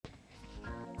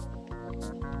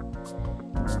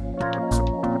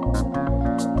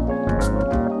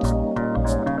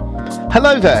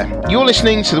Hello there, you're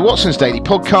listening to the Watson's Daily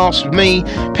Podcast with me,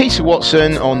 Peter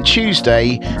Watson, on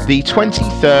Tuesday, the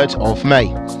 23rd of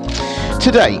May.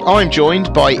 Today, I'm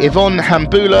joined by Yvonne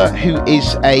Hambula, who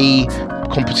is a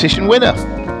competition winner.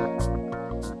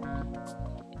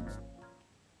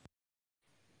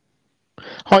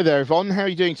 Hi there, Yvonne, how are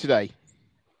you doing today?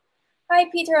 Hi,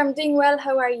 Peter, I'm doing well.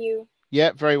 How are you?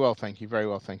 Yeah, very well, thank you, very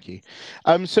well, thank you.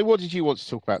 So what did you want to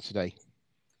talk about today?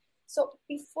 So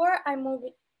before I move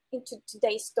into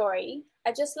today's story,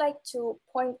 I'd just like to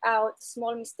point out a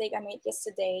small mistake I made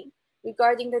yesterday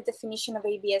regarding the definition of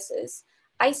ABSs.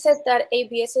 I said that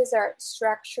ABSs are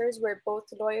structures where both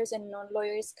lawyers and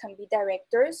non-lawyers can be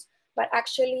directors, but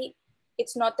actually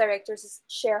it's not directors, it's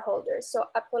shareholders. So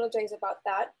I apologize about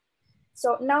that.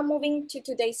 So now moving to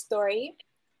today's story,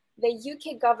 the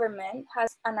UK government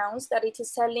has announced that it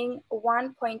is selling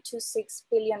 £1.26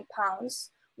 billion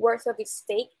worth of its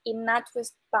stake in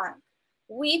NatWest Bank,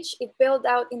 which it bailed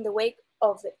out in the wake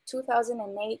of the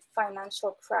 2008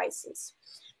 financial crisis.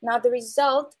 Now, the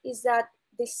result is that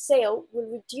the sale will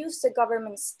reduce the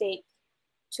government's stake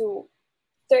to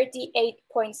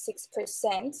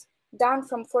 38.6%, down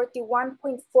from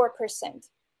 41.4%.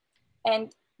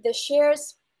 And the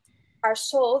shares are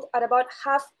sold at about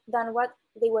half than what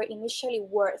they were initially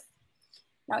worth.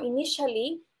 Now,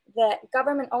 initially, the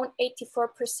government owned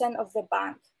 84% of the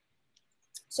bank.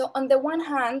 So on the one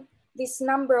hand, this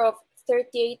number of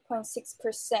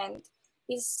 38.6%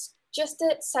 is just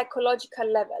a psychological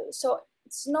level. So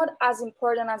it's not as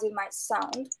important as it might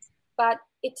sound, but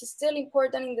it is still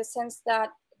important in the sense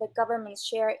that the government's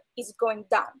share is going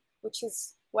down, which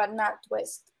is what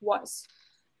NatWest was.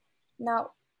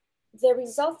 Now, the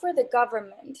result for the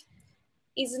government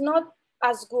is not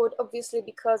as good, obviously,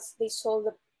 because they sold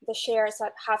the shares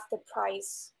at half the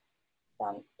price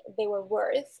than they were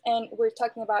worth. And we're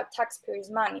talking about taxpayers'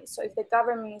 money. So if the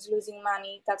government is losing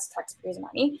money, that's taxpayers'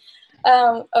 money.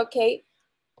 Okay.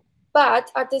 But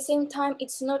at the same time,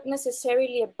 it's not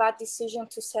necessarily a bad decision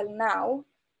to sell now,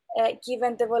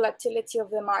 given the volatility of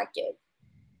the market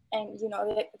and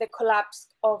the collapse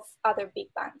of other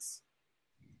big banks.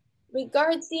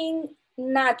 Regarding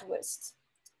NatWest,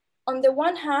 on the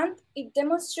one hand, it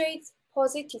demonstrates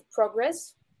positive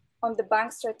progress on the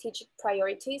bank's strategic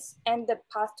priorities and the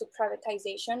path to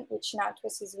privatization, which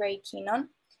NatWest is very keen on.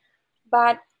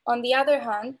 But on the other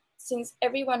hand, since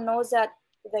everyone knows that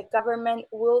the government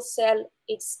will sell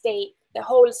its stake, the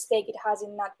whole stake it has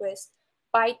in NatWest,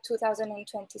 by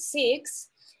 2026,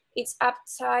 its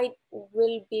upside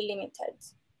will be limited.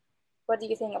 What do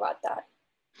you think about that?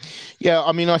 Yeah,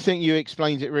 I mean, I think you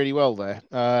explained it really well there.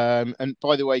 And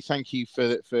by the way, thank you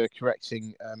for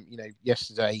correcting.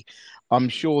 Yesterday, I'm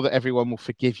sure that everyone will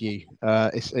forgive you.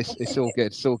 It's all good.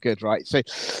 It's all good, right? So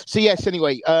yes.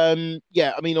 Anyway,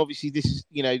 yeah. I mean, obviously, this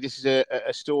is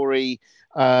a story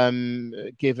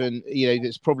given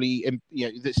that's probably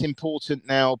that's important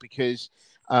now because.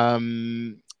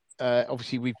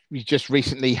 Obviously, we just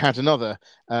recently had another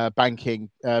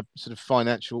banking sort of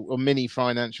financial or mini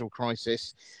financial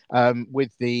crisis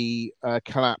with the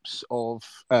collapse of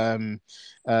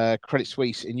Credit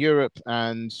Suisse in Europe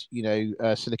and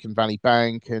Silicon Valley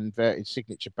Bank and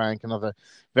Signature Bank and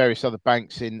various other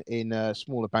banks in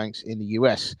smaller banks in the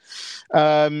US.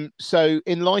 So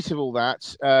in light of all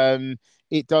that,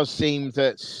 it does seem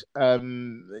that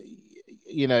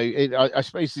I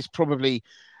suppose this probably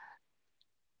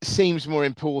seems more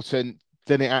important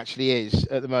than it actually is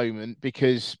at the moment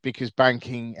because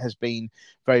banking has been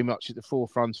very much at the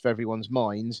forefront of everyone's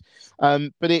minds.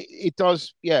 But it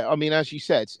does, yeah. I mean, as you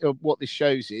said, what this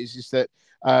shows is that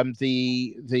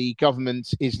the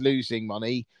government is losing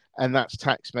money, and that's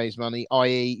taxpayers' money,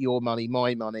 i.e., your money,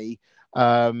 my money,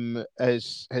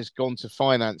 has gone to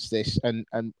finance this, and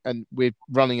we're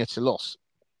running at a loss.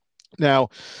 Now,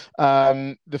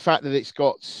 the fact that it's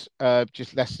got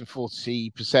just less than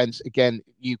 40%, again,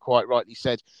 you quite rightly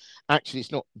said, actually,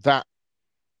 it's not that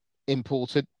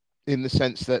important in the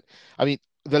sense that, I mean,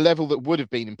 the level that would have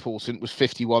been important was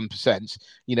 51%,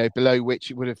 below which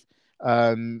it would have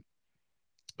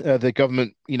the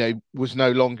government, was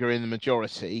no longer in the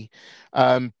majority.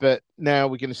 But now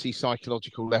we're going to see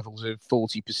psychological levels of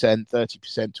 40%, 30%,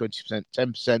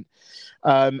 20%,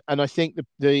 10%. And I think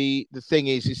the thing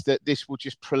is that this will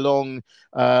just prolong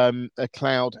a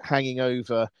cloud hanging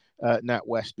over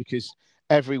NatWest because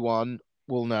everyone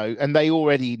will know, and they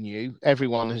already knew,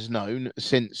 everyone has known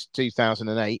since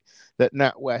 2008 that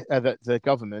NatWest, that the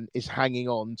government is hanging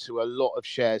on to a lot of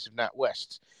shares of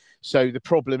NatWest. So the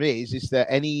problem is that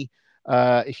any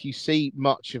if you see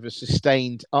much of a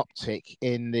sustained uptick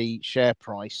in the share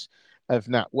price of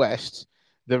NatWest,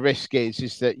 the risk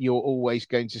is that you're always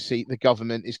going to see the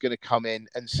government is going to come in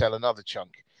and sell another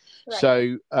chunk. Right.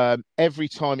 So every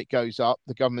time it goes up,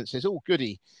 the government says, "Oh,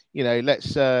 goody, let's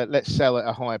sell at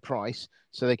a higher price."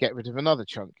 So they get rid of another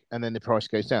chunk, and then the price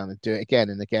goes down, and do it again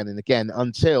and again and again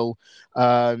until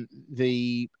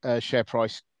the share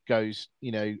price goes,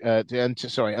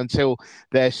 until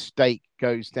their stake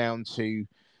goes down to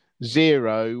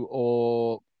zero,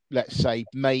 or let's say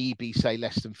maybe say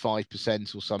less than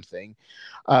 5% or something.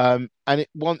 And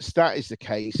once that is the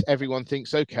case, everyone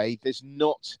thinks, okay, there's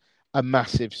not a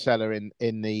massive seller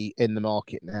in the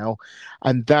market now,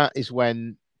 and that is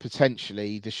when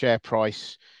potentially the share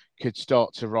price could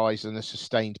start to rise on a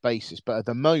sustained basis. But at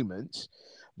the moment,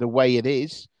 the way it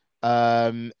is,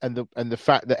 and the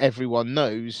fact that everyone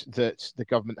knows that the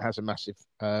government has a massive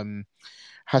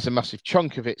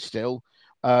chunk of it still,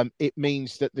 it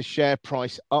means that the share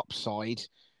price upside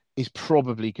is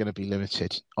probably going to be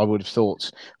limited, I would have thought,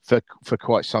 for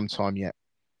quite some time yet.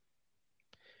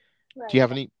 Right. Do you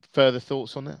have any further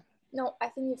thoughts on that? No, I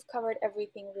think you've covered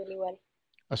everything really well.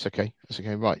 That's okay.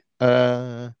 Right.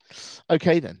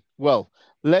 Okay then. Well,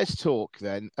 let's talk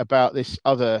then about this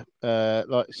other.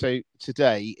 So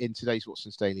today in today's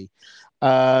Watson's Daily,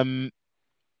 wanted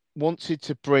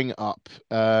to bring up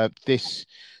this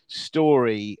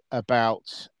story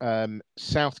about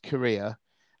South Korea,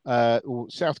 or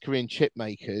South Korean chip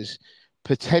makers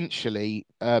potentially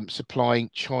supplying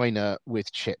China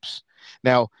with chips.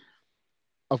 Now,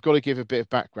 I've got to give a bit of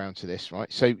background to this,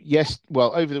 right? So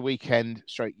over the weekend,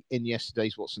 straight in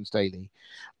yesterday's Watson's Daily,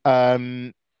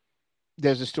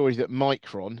 there's a story that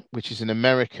Micron, which is an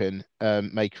American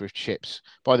maker of chips,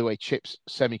 by the way, chips,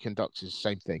 semiconductors,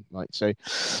 same thing, right? So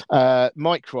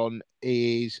Micron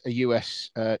is a US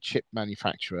chip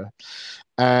manufacturer,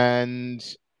 and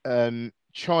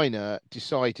China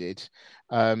decided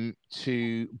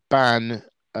to ban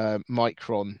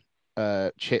Micron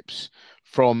chips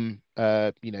from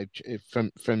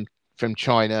from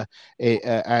China,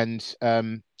 and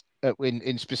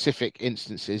in specific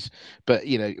instances, but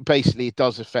basically it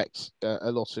does affect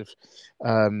a lot of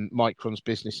Micron's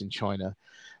business in China,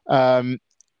 and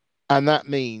that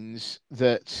means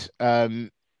that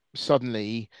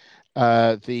suddenly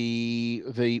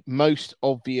the most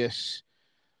obvious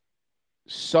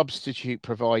substitute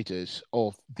providers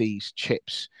of these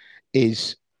chips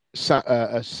is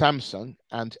Samsung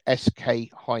and SK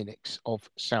Hynix of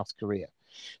South Korea.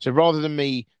 So rather than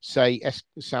me say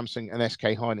Samsung and SK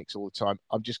Hynix all the time,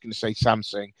 I'm just going to say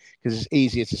Samsung because it's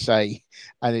easier to say,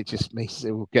 and it just means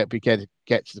it will get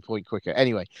to the point quicker.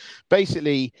 Anyway,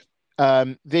 basically, they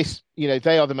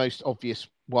are the most obvious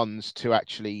ones to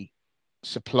actually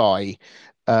supply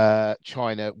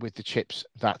China with the chips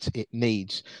that it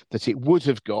needs, that it would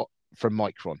have got from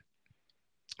Micron.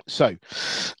 So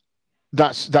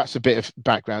that's a bit of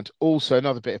background. Also,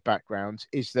 another bit of background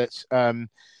is that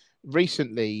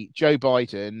recently Joe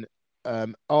Biden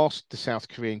asked the South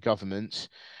Korean government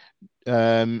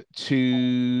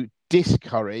to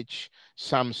discourage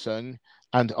Samsung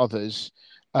and others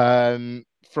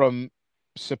from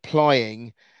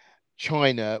supplying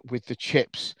China with the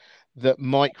chips that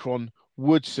Micron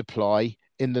would supply,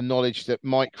 in the knowledge that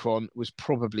Micron was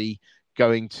probably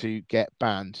going to get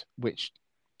banned, which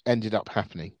ended up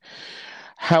happening.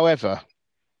 However,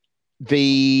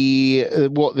 the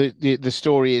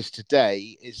story is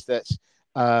today is that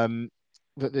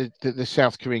that the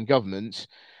South Korean government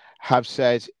have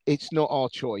said it's not our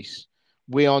choice.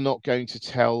 We are not going to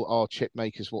tell our chip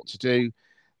makers what to do.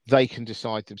 They can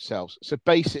decide themselves. So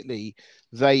basically,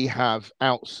 they have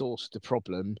outsourced the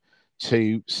problem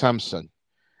to Samsung,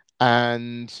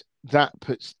 and that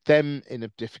puts them in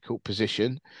a difficult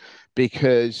position,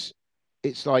 because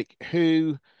it's like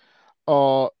who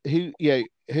are they?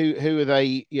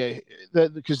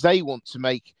 Because they want to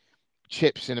make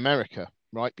chips in America,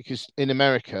 right? Because in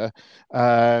America,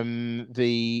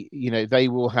 they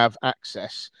will have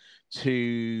access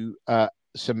to a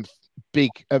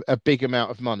big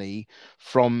amount of money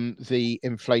from the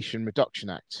Inflation Reduction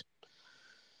Act.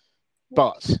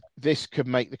 But this could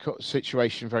make the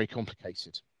situation very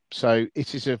complicated. So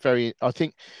it is I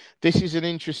think this is an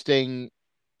interesting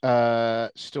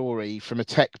story from a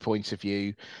tech point of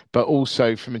view, but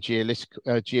also from a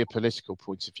geopolitical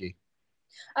point of view.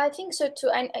 I think so too.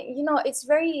 And it's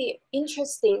very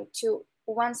interesting to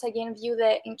once again view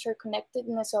the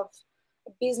interconnectedness of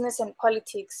business and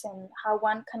politics, and how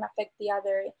one can affect the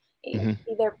other,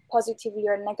 either positively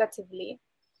or negatively.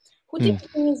 Who do you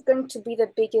think is going to be the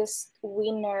biggest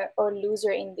winner or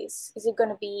loser in this? Is it going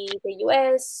to be the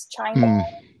US, China?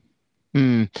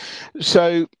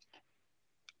 So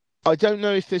I don't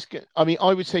know if this. I mean,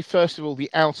 I would say first of all, the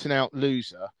out and out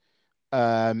loser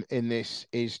in this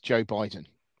is Joe Biden.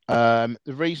 The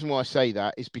reason why I say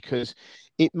that is because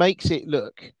it makes it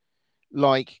look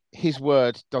like his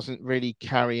word doesn't really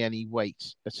carry any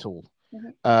weight at all.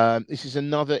 This is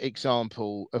another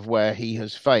example of where he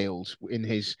has failed in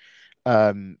his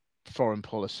foreign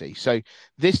policy. So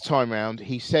this time round,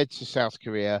 he said to South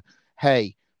Korea,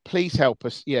 "Hey, please help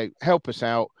us. Help us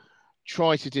out.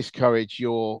 Try to discourage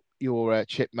your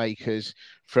chip makers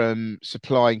from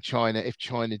supplying China if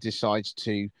China decides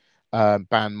to ban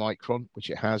Micron, which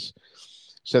it has."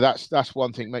 So that's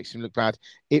one thing that makes him look bad.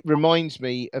 It reminds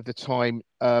me of the time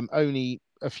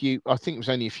I think it was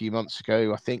only a few months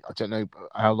ago. I don't know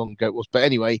how long ago it was, but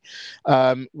anyway,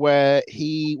 where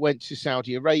he went to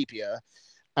Saudi Arabia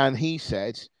and he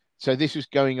said, so this was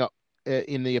going up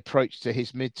in the approach to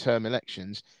his midterm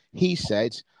elections. He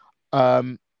said,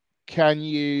 can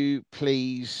you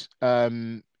please,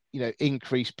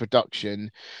 increase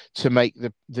production to make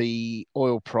the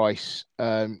oil price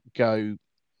go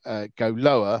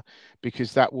lower,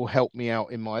 because that will help me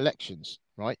out in my elections,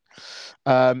 right?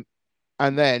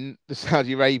 And then the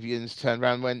Saudi Arabians turned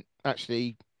around and went,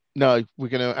 actually, no, we're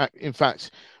going to, in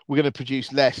fact, we're going to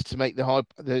produce less to make we're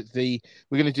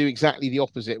going to do exactly the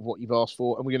opposite of what you've asked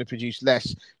for, and we're going to produce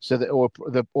less so that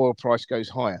the oil price goes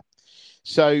higher.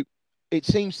 So it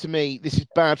seems to me this is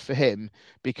bad for him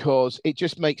because it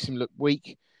just makes him look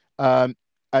weak and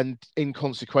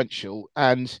inconsequential.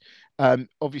 And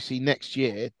obviously next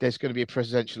year there's going to be a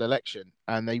presidential election,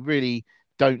 and they really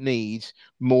don't need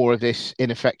more of this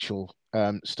ineffectual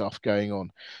stuff going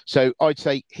on. So I'd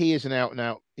say he is an out and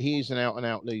out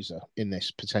loser in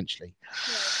this, potentially.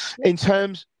 Yeah.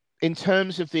 In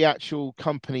terms of the actual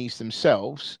companies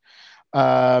themselves,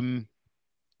 I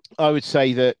would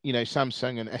say that,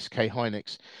 Samsung and SK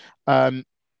Hynix,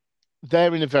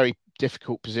 they're in a very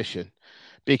difficult position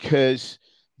because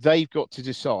they've got to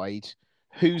decide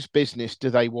whose business do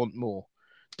they want more.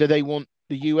 Do they want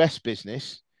the US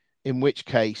business, in which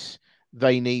case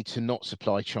they need to not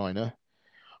supply China?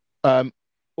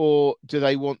 Or do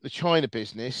they want the China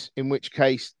business, in which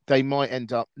case they might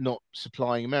end up not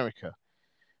supplying America?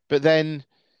 But then,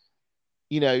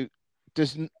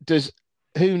 does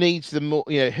who needs them more?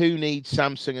 Who needs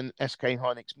Samsung and SK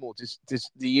Hynix more? Does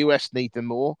the US need them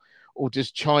more, or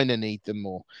does China need them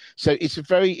more? So it's a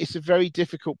very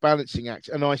difficult balancing act,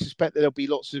 and I suspect that there'll be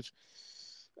lots of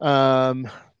kind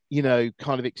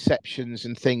of exceptions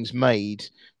and things made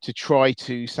to try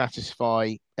to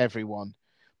satisfy everyone.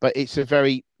 But it's a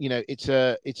very it's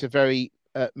a very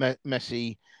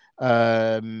messy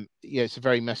it's a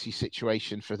very messy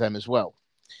situation for them as well.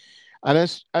 And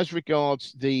as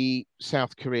regards the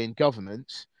South Korean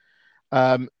government,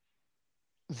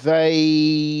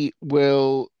 they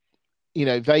will,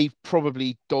 they've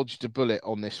probably dodged a bullet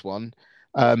on this one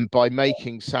by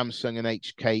making Samsung and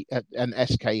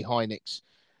SK Hynix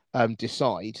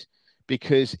decide,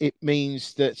 because it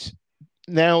means that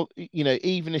now,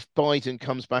 even if Biden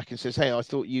comes back and says, "Hey, I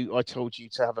told you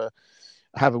to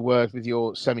have a word with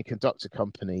your semiconductor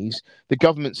companies," the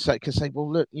government can say,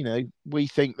 "Well, look, we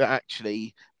think that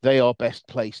actually they are best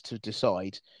placed to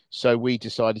decide, so we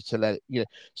decided to let it."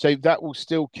 So that will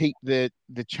still keep the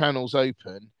channels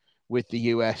open with the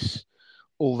US,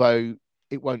 although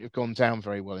it won't have gone down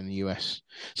very well in the US.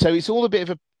 So it's all a bit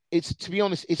of to be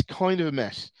honest, it's kind of a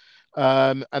mess,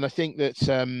 and I think that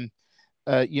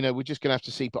we're just going to have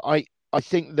to see. But I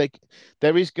think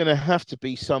there is going to have to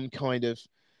be some kind of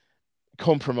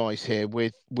compromise here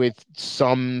with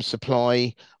some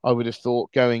supply, I would have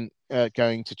thought, going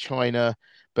to China,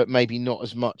 but maybe not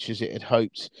as much as it had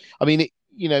hoped. I mean,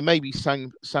 maybe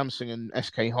Samsung and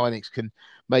SK Hynix can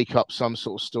make up some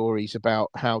sort of stories about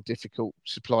how difficult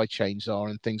supply chains are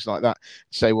and things like that.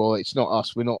 Say, well, it's not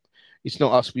us. It's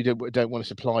not us. We don't want to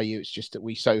supply you. It's just that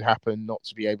we so happen not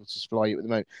to be able to supply you at the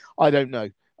moment. I don't know.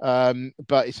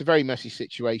 But it's a very messy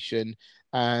situation.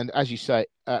 And as you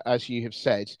have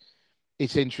said,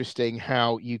 it's interesting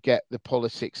how you get the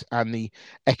politics and the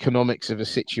economics of a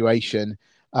situation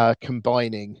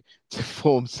combining to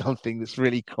form something that's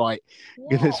really quite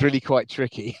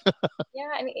tricky.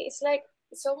 Yeah, I mean,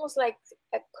 it's almost like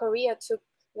Korea took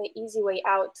the easy way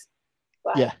out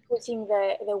by putting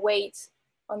the weight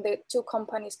on the two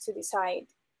companies to decide.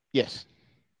 Yes,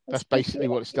 that's basically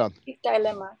what it's done. Big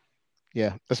dilemma.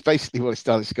 Yeah, that's basically what it's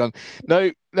done. It's gone. No,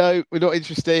 no, we're not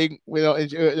interesting. We're not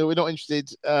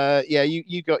interested. Yeah,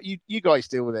 you guys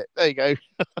deal with it. There you go.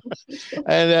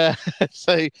 And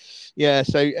so, yeah.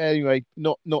 So anyway,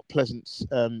 not pleasant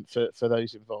for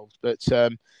those involved, but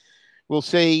we'll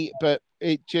see. But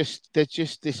there's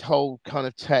just this whole kind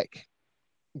of tech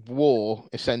war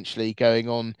essentially going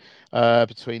on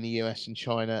between the US and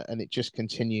China, and it just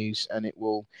continues, and it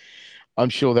will. I'm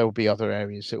sure there will be other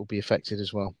areas that will be affected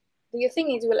as well. Do you think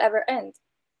it will ever end?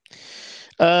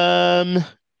 Um,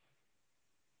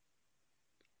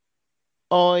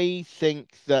 I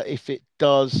think that if it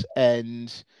does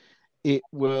end, it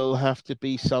will have to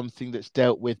be something that's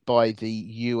dealt with by the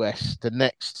US, the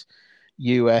next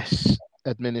US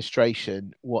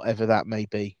administration, whatever that may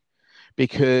be,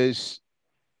 because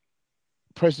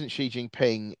President Xi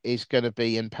Jinping is going to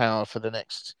be in power for the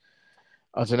next,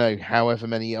 I don't know, however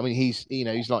many. I mean, he's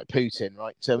like Putin,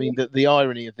 right? So I mean, the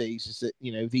irony of these is that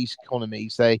these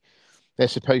economies they're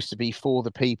supposed to be for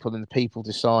the people and the people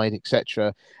decide,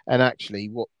 etc. And actually,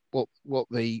 what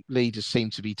the leaders seem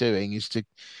to be doing is to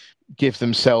give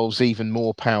themselves even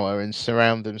more power and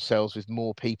surround themselves with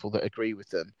more people that agree with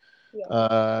them.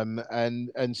 Yeah.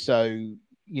 And so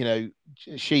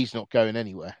she's not going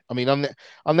anywhere. I mean,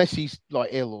 unless he's like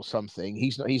ill or something,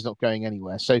 he's not going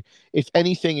anywhere. So if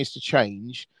anything is to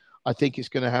change, I think it's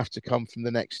going to have to come from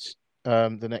the next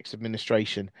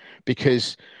administration,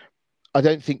 because I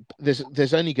don't think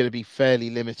there's only going to be fairly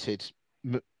limited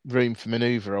room for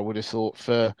maneuver, I would have thought,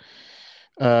 for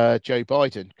Joe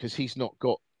Biden, because he's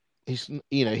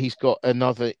got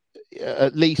another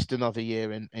at least another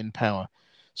year in power.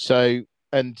 So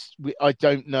I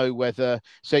don't know whether,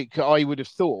 so I would have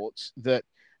thought that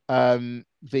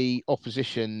the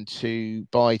opposition to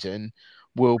Biden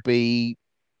will be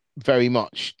very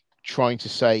much trying to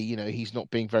say, he's not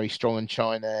being very strong in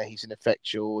China, he's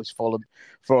ineffectual, his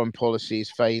foreign policy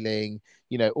is failing,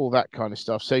 all that kind of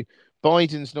stuff. So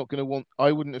Biden's not going to want,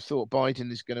 I wouldn't have thought Biden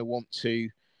is going to want to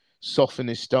soften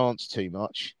his stance too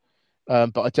much.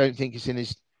 But I don't think it's in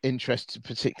his interest to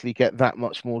particularly get that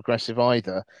much more aggressive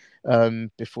either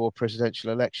before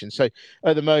presidential election. So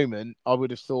at the moment, I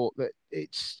would have thought that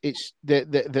it's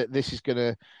that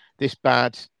this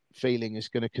bad feeling is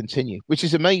going to continue, which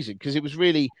is amazing, because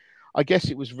I guess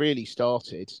it was really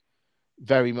started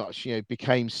very much,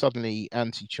 became suddenly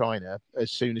anti-China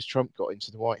as soon as Trump got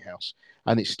into the White House,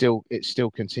 and it's still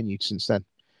continued since then.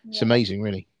 It's amazing,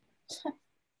 really.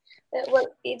 Well,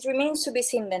 it remains to be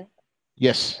seen then.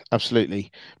 Yes,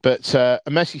 absolutely. But a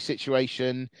messy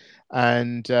situation,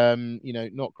 and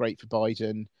not great for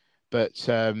Biden. But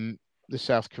the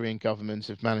South Korean government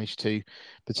have managed to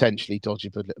potentially dodge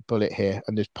a bullet here,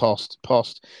 and they've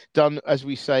done, as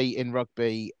we say in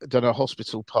rugby, done a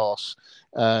hospital pass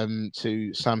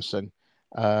to Samsung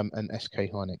and SK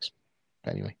Hynix.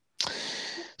 Anyway,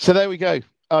 so there we go.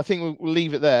 I think we'll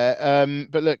leave it there.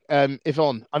 But look,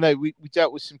 Yvonne, I know we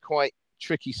dealt with some quite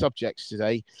tricky subjects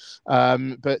today,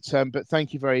 but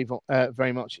thank you very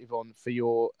much, Yvonne, for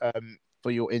your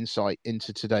insight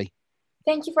into today.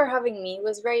 Thank you for having me. It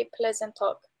was very pleasant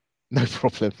talk. No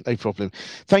problem. No problem.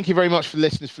 Thank you very much for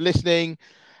listening.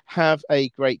 Have a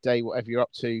great day, whatever you're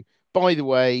up to. By the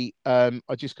way, I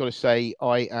just got to say,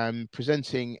 I am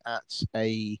presenting at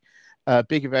a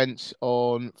big event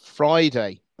on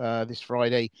Friday, this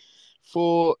Friday,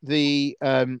 for the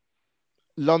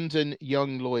London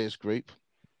Young Lawyers Group.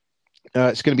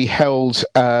 It's going to be held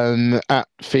at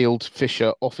Field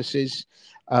Fisher offices,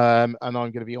 and I'm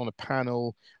going to be on a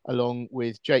panel along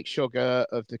with Jake Sugar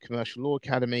of the Commercial Law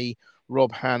Academy,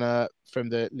 Rob Hanna from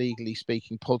the Legally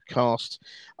Speaking podcast,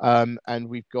 and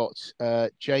we've got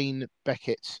Jane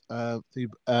Beckett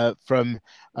from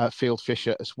Field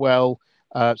Fisher as well.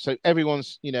 So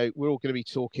everyone's, we're all going to be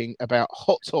talking about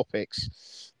hot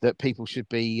topics that people should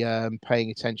be paying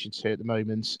attention to at the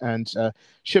moment, and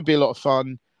should be a lot of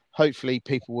fun. Hopefully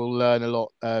people will learn a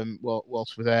lot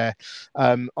whilst we're there.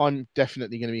 I'm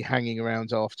definitely going to be hanging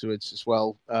around afterwards as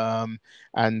well. And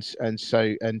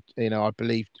I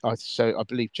believe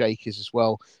Jake is as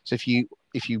well. So if you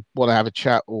want to have a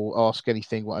chat or ask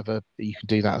anything, whatever, you can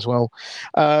do that as well.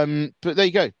 But there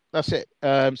you go. That's it.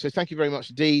 So thank you very much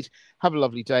indeed. Have a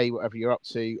lovely day, whatever you're up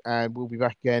to, and we'll be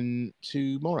back again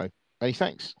tomorrow. Many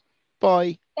thanks.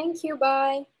 Bye. Thank you.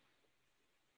 Bye.